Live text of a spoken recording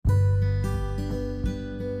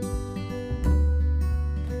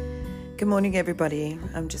Good morning, everybody.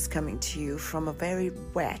 I'm just coming to you from a very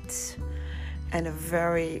wet and a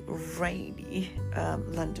very rainy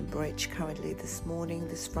London Bridge currently this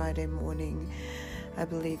Friday morning. I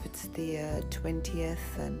believe it's the 20th,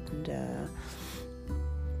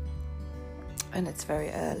 and it's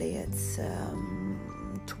very early. It's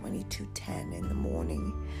 22:10 in the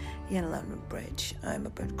morning here in London Bridge. I'm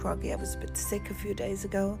a bit groggy. I was a bit sick a few days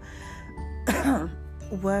ago.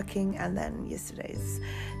 Working, and then yesterday's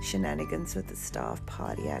shenanigans with the staff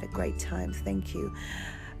party. I had a great time, thank you.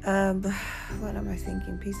 What am I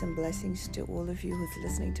thinking? Peace and blessings to all of you who's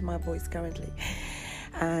listening to my voice currently,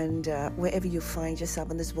 and wherever you find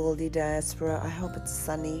yourself in this worldly diaspora, I hope it's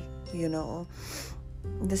sunny.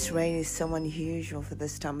 This rain is so unusual for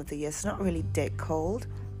this time of the year. It's not really dead cold,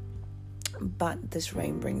 but this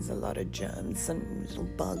rain brings a lot of germs and little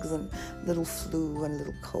bugs and little flu and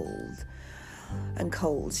little cold and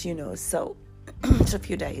colds, so it's a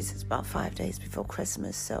few days. It's about 5 days before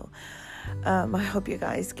Christmas, so I hope you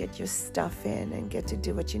guys get your stuff in and get to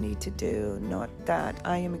do what you need to do. Not that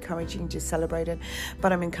I am encouraging you to celebrate it,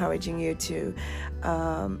 but I'm encouraging you to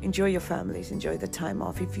enjoy your families, enjoy the time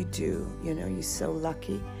off. If you do, you're so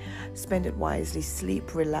lucky. Spend it wisely,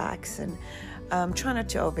 sleep, relax, and try not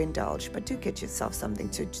to overindulge, but do get yourself something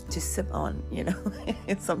to sip on,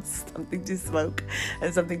 something to smoke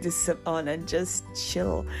and something to sip on and just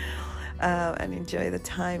chill and enjoy the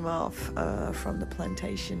time off from the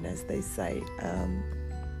plantation, as they say.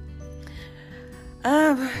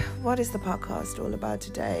 What is the podcast all about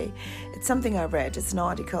today? It's something I read. It's an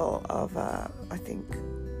article of, I think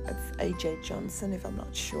it's A.J. Johnson, if I'm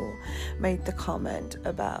not sure, made the comment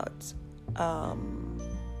about,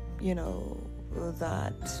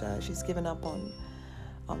 that she's given up on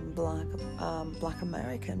black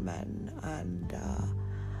American men, and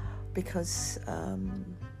because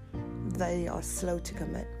they are slow to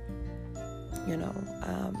commit,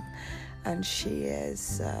 and she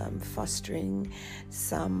is fostering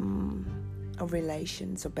some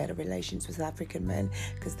relations or better relations with African men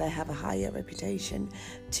because they have a higher reputation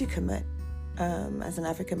to commit. As an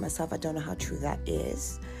African myself, I don't know how true that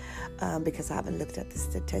is. Because I haven't looked at the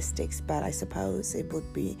statistics, but I suppose it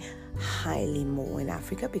would be highly more in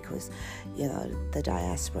Africa because, the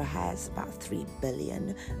diaspora has about 3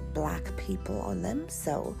 billion black people on them.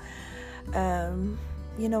 So,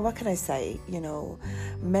 what can I say?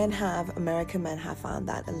 American men have found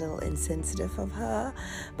that a little insensitive of her,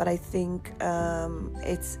 but I think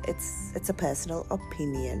it's a personal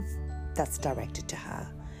opinion that's directed to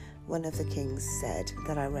her. One of the kings said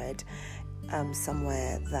that I read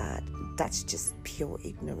somewhere that's just pure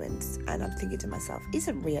ignorance, and I'm thinking to myself, is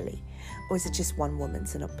it really, or is it just one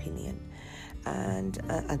woman's an opinion? And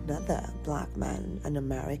another black man, an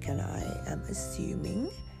American, I am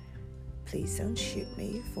assuming, please don't shoot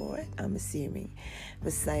me for it, I'm assuming,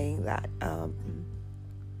 was saying that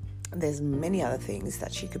there's many other things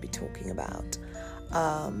that she could be talking about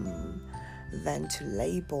than to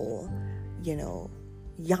label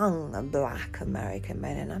young black American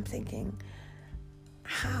men. And I'm thinking,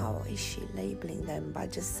 how is she labeling them by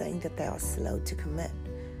just saying that they are slow to commit?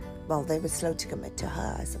 Well, they were slow to commit to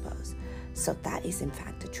her, I suppose. So that is in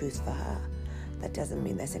fact the truth for her. That doesn't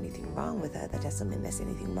mean there's anything wrong with her. That doesn't mean there's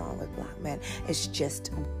anything wrong with black men. It's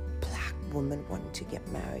just black women wanting to get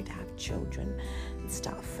married, have children, and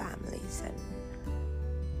start families.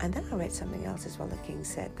 And then I read something else as well. The king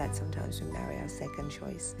said that sometimes we marry our second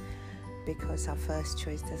choice because our first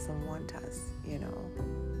choice doesn't want us,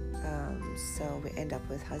 so we end up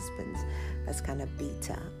with husbands that's kind of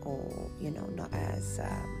bitter or, not as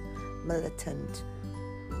militant.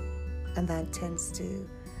 And that tends to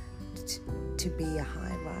be a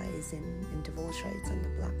high rise in divorce rates on the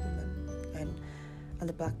black women and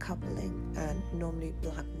the black coupling. And normally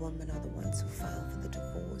black women are the ones who file for the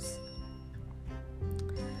divorce.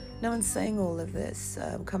 Now, in saying all of this,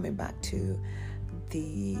 coming back to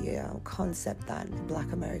the concept that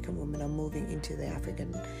black American women are moving into the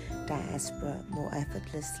African diaspora more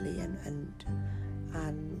effortlessly and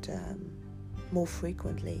more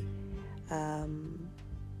frequently.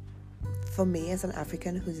 For me, as an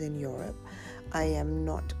African who's in Europe, I am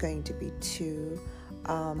not going to be too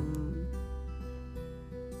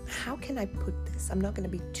how can I put this? I'm not going to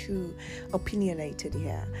be too opinionated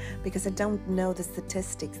here because I don't know the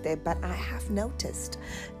statistics there, but I have noticed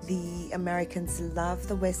the Americans love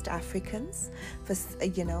the West Africans for,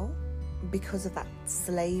 because of that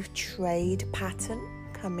slave trade pattern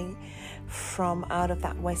coming from out of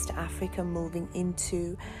that West Africa moving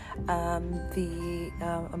into the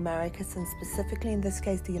Americas, and specifically in this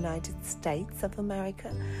case the United States of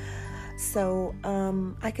America. So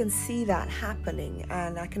I can see that happening,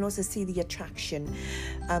 and I can also see the attraction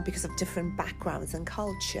because of different backgrounds and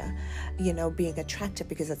culture, being attracted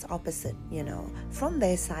because it's opposite, from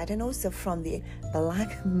their side, and also from the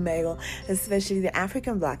black male, especially the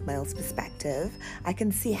African black male's perspective. I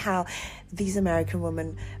can see how these American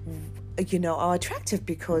women, are attractive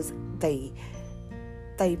because they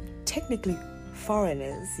technically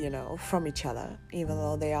foreigners, from each other, even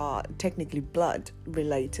though they are technically blood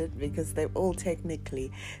related because they all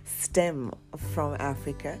technically stem from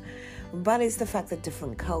Africa. But it's the fact that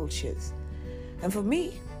different cultures. And for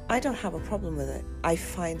me, I don't have a problem with it. I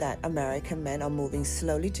find that American men are moving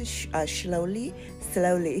slowly, sorry,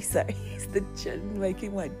 it's the gin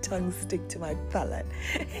making my tongue stick to my palate.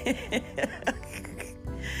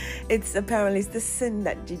 It's the sin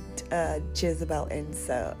that did Jezebel in.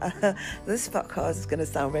 So this podcast is going to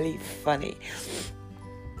sound really funny.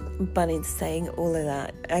 But in saying all of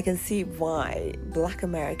that, I can see why black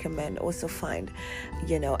American men also find,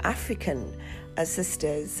 African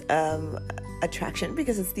sisters attraction,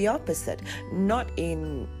 because it's the opposite, not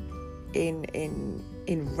in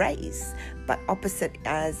race, but opposite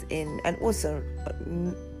as in, and also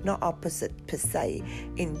not opposite per se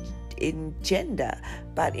in gender,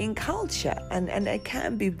 but in culture, and it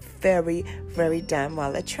can be very, very damn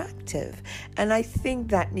well attractive. And I think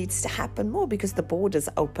that needs to happen more because the borders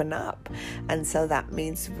open up, and so that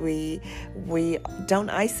means we don't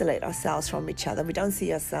isolate ourselves from each other. We don't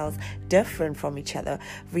see ourselves different from each other.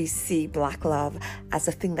 We see black love as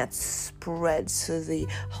a thing that spreads to the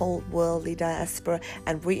whole worldly diaspora,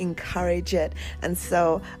 and we encourage it. And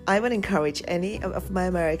so I would encourage any of my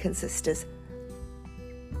American sisters,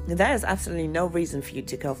 there is absolutely no reason for you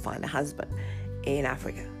to go find a husband in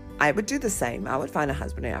Africa. I would do the same. I would find a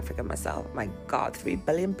husband in Africa myself. My God, 3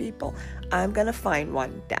 billion people. I'm going to find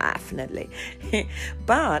one, definitely.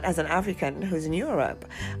 But as an African who's in Europe,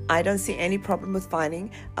 I don't see any problem with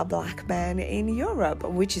finding a black man in Europe,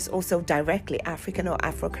 which is also directly African or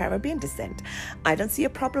Afro-Caribbean descent. I don't see a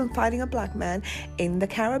problem finding a black man in the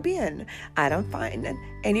Caribbean. I don't find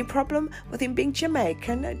any problem with him being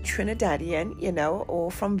Jamaican, Trinidadian,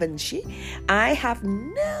 or from Vinci. I have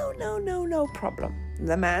no problem.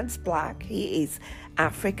 The man's black. He is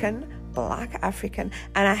African, black African,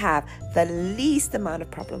 and I have the least amount of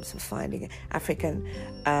problems with finding African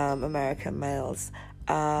American males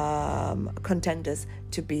contenders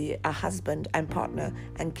to be a husband and partner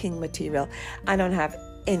and king material. I don't have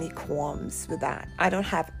any qualms with that. I don't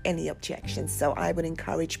have any objections. So I would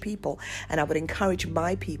encourage people, and I would encourage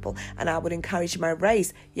my people, and I would encourage my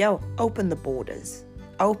race. Open the borders,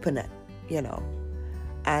 open it,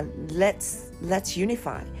 and let's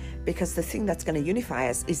unify, because the thing that's going to unify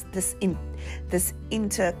us is this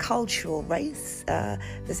intercultural race,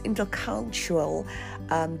 this intercultural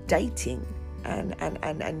dating and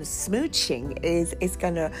smooching is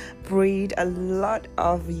going to breed a lot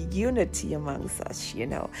of unity amongst us,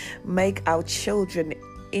 make our children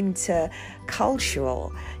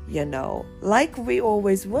intercultural, like we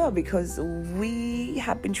always were, because we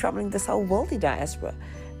have been traveling this whole worldly diaspora.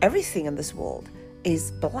 Everything in this world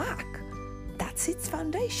is black. That's its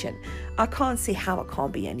foundation. I can't see how it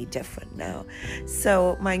can't be any different now.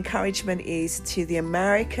 So my encouragement is to the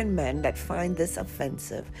American men that find this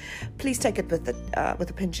offensive, please take it with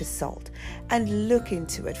a pinch of salt and look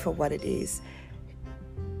into it for what it is.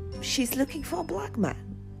 She's looking for a black man,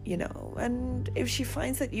 and if she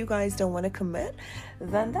finds that you guys don't want to commit,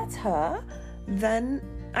 then that's her. Then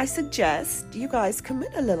I suggest you guys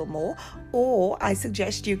commit a little more, or I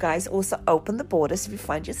suggest you guys also open the borders if you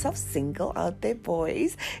find yourself single out there,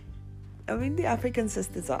 boys. I mean, the African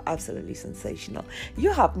sisters are absolutely sensational.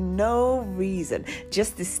 You have no reason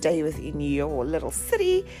just to stay within your little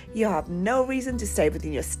city. You have no reason to stay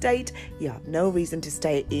within your state. You have no reason to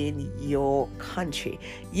stay in your country.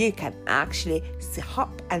 You can actually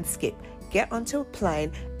hop and skip, get onto a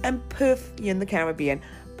plane, and poof, you're in the Caribbean.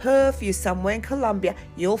 Perth, you somewhere in Colombia,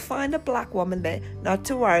 you'll find a black woman there, not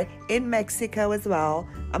to worry, in Mexico as well.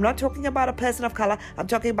 I'm not talking about a person of color, I'm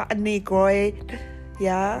talking about a Negroid,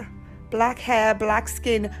 black hair, black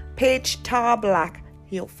skin, pitch tar black.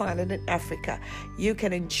 You'll find it in Africa. You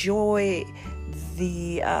can enjoy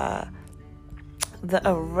the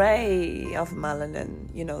array of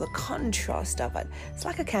melanin, the contrast of it. It's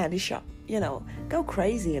like a candy shop, go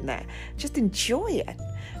crazy in there. Just enjoy it.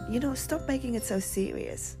 Stop making it so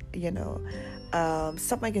serious,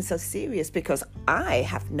 stop making it so serious, because I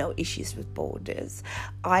have no issues with borders.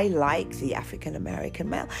 I like the African American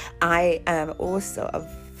male. I am also a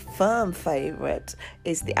firm favorite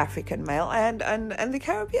is the African male and the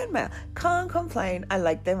Caribbean male. Can't complain. I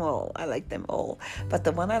like them all. But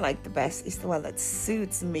the one I like the best is the one that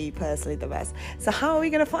suits me personally the best. So how are we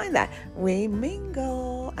going to find that? We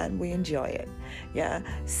mingle and we enjoy it. Yeah.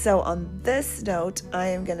 So on this note, I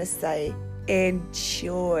am going to say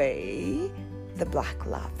enjoy the black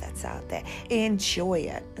love that's out there. Enjoy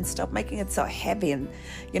it and stop making it so heavy. And,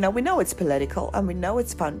 we know it's political and we know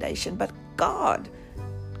it's foundation, but God,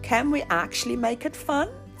 can we actually make it fun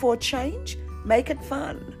for a change? Make it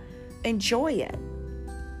fun. Enjoy it.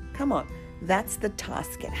 Come on. That's the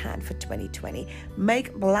task at hand for 2020.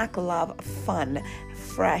 Make black love fun,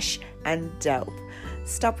 fresh, and dope.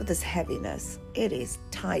 Stop with this heaviness. It is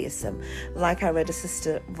tiresome. Like I read a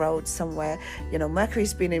sister wrote somewhere,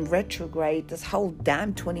 Mercury's been in retrograde this whole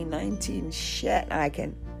damn 2019 shit. I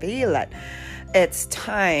can feel it. It's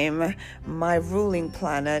time my ruling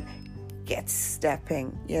planet gets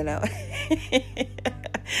stepping,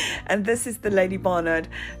 And this is the Lady Barnard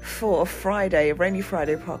for a Rainy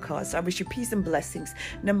Friday podcast. I wish you peace and blessings.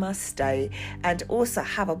 Namaste. And also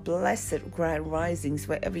have a blessed grand risings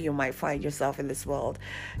wherever you might find yourself in this world.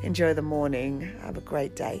 Enjoy the morning. Have a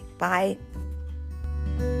great day. Bye.